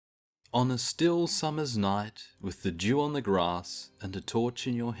On a still summer's night, with the dew on the grass and a torch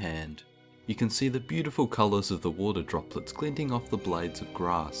in your hand, you can see the beautiful colours of the water droplets glinting off the blades of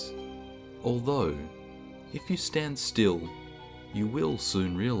grass. Although, if you stand still, you will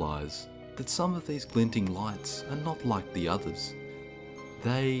soon realise that some of these glinting lights are not like the others.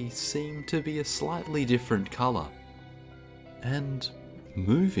 They seem to be a slightly different colour, and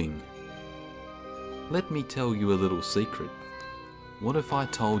moving. Let me tell you a little secret. What if I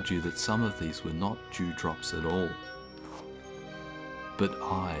told you that some of these were not dewdrops at all, but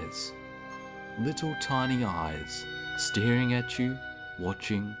eyes? Little tiny eyes, staring at you,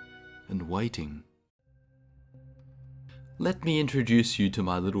 watching and waiting. Let me introduce you to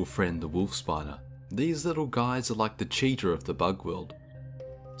my little friend the wolf spider. These little guys are like the cheetah of the bug world.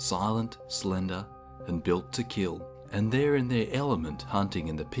 Silent, slender and built to kill, and they're in their element hunting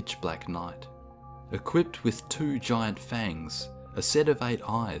in the pitch black night. Equipped with 2 giant fangs, a set of 8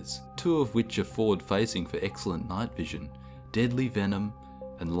 eyes, 2 of which are forward facing for excellent night vision, deadly venom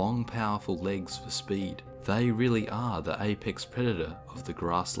and long powerful legs for speed. They really are the apex predator of the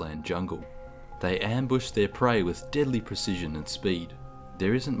grassland jungle. They ambush their prey with deadly precision and speed.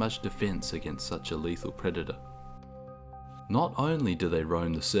 There isn't much defense against such a lethal predator. Not only do they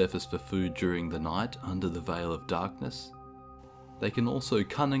roam the surface for food during the night under the veil of darkness, they can also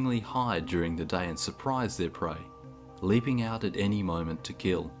cunningly hide during the day and surprise their prey, leaping out at any moment to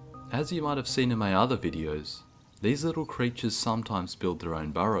kill. As you might have seen in my other videos, these little creatures sometimes build their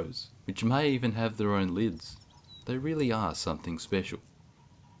own burrows, which may even have their own lids. They really are something special.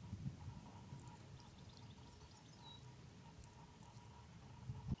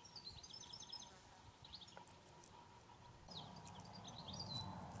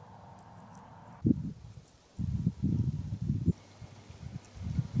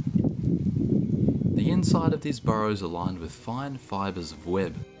 The inside of these burrows are lined with fine fibres of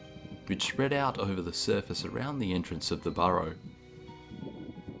web, which spread out over the surface around the entrance of the burrow.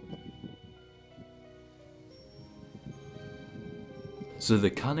 So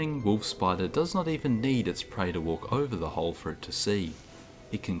the cunning wolf spider does not even need its prey to walk over the hole for it to see.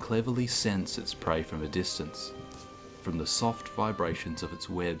 It can cleverly sense its prey from a distance, from the soft vibrations of its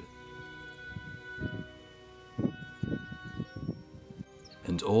web.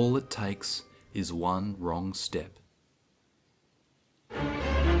 And all it takes is one wrong step.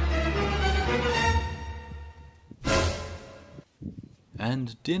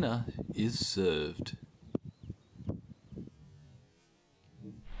 And dinner is served.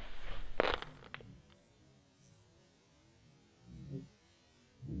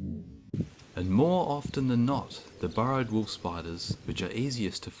 And more often than not, the burrowed wolf spiders, which are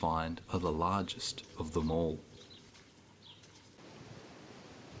easiest to find, are the largest of them all.